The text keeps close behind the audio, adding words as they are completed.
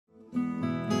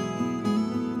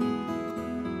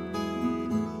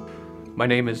My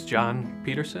name is John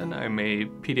Peterson. I'm a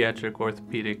pediatric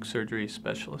orthopedic surgery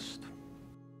specialist.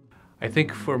 I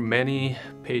think for many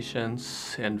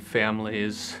patients and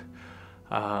families,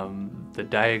 the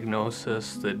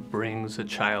diagnosis that brings a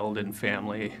child and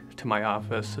family to my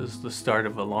office is the start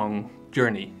of a long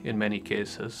journey in many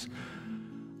cases.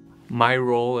 My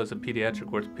role as a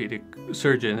pediatric orthopedic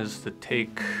surgeon is to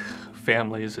take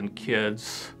families and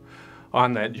kids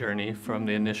on that journey from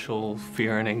the initial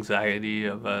fear and anxiety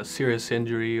of a serious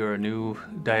injury or a new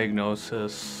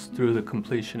diagnosis through the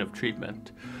completion of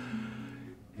treatment.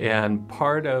 And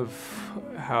part of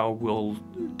how we'll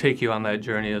take you on that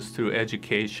journey is through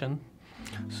education.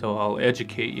 So I'll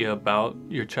educate you about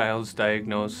your child's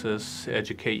diagnosis,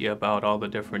 educate you about all the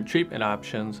different treatment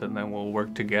options, and then we'll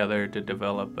work together to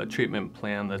develop a treatment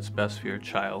plan that's best for your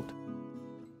child.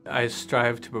 I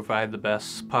strive to provide the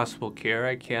best possible care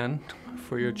I can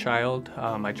for your child.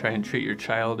 I try and treat your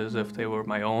child as if they were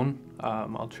my own.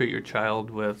 I'll treat your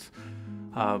child with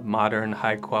modern,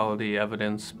 high-quality,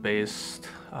 evidence-based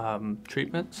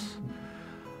treatments.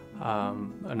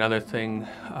 Another thing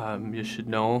you should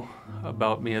know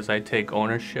about me is I take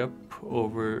ownership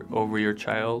over your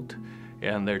child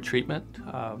and their treatment.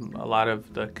 A lot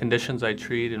of the conditions I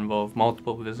treat involve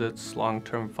multiple visits,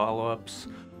 long-term follow-ups.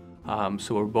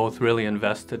 So we're both really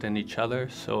invested in each other.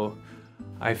 So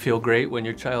I feel great when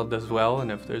your child does well,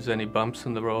 and if there's any bumps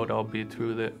in the road, I'll be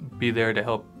there to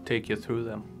help take you through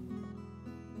them.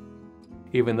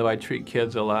 Even though I treat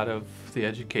kids, a lot of the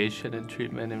education and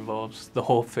treatment involves the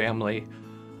whole family.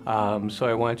 So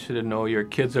I want you to know your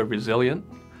kids are resilient.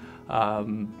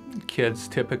 Kids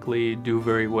typically do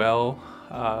very well.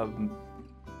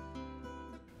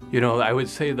 I would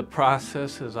say the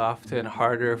process is often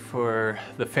harder for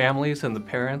the families and the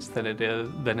parents than it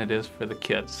is for the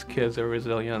kids. Kids are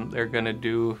resilient. They're gonna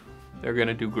do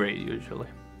great usually.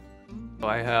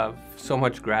 I have so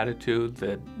much gratitude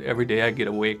that every day I get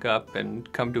to wake up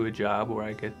and come to a job where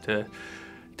I get to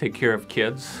take care of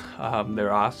kids.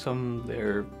 They're awesome.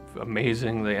 They're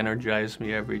amazing. They energize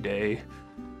me every day.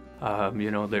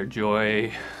 Their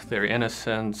joy, their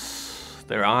innocence,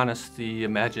 their honesty,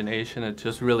 imagination. It's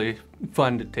just really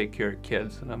fun to take care of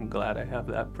kids, and I'm glad I have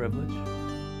that privilege.